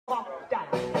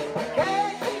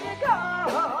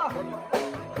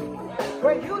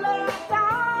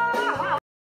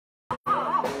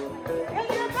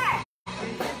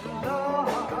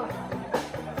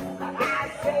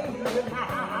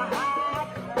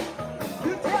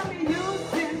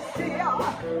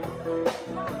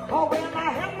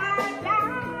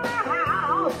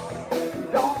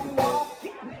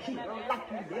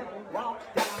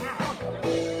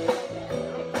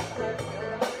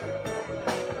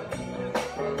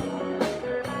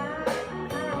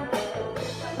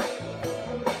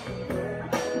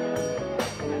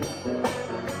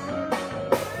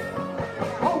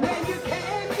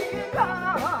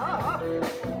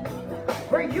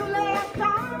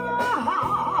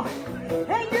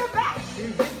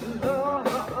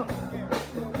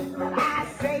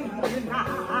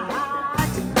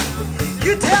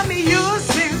You tell me you're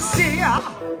sincere.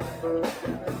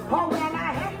 Oh, when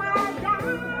I have my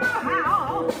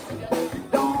down,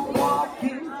 don't walk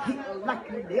in here like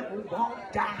you never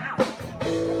walked out.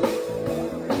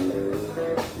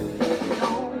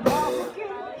 Don't walk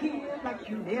in here like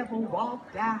you never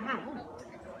walked out.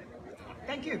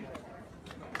 Thank you.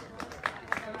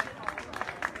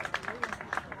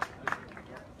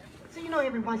 So, you know,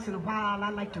 every once in a while, I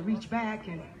like to reach back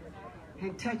and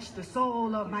touch the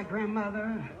soul of my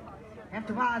grandmother.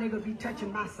 After a while, they're going to be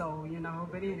touching my soul, you know.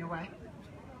 But anyway,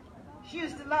 she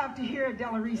used to love to hear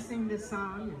Della Reese sing this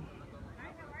song.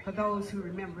 And for those who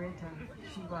remember it,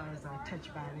 she was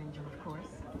touched by an angel, of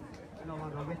course. No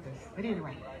longer with us. But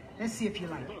anyway, let's see if you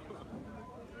like it.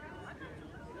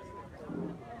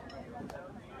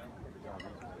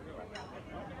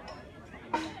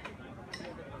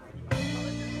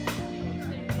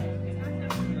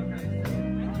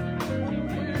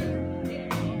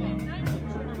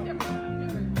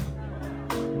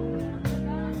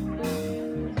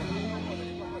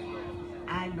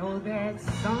 That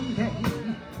someday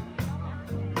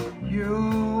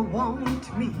you want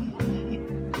me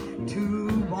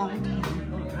to want you,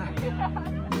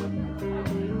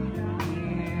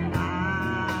 and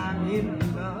I'm in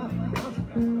love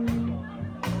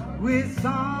with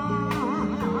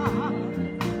somebody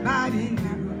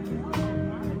new.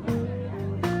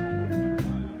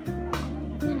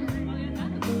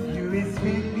 You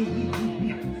expect me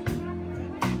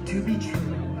to be true,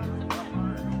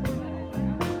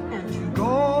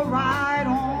 go right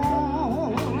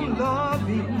on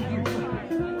loving you,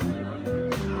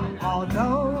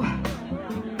 although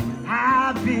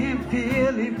I've been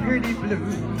feeling pretty blue.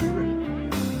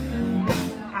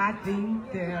 I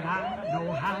think that I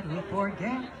know how to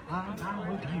forget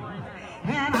about you,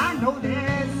 and I know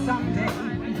that someday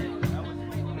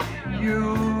you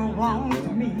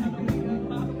want me to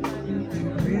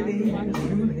really and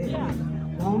truly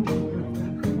want you.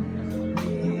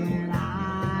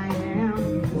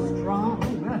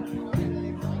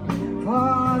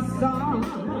 For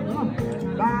somebody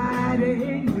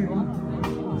new,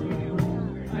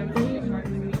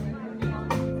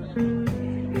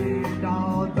 and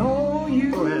although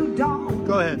you don't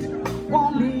go ahead.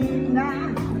 Want me now,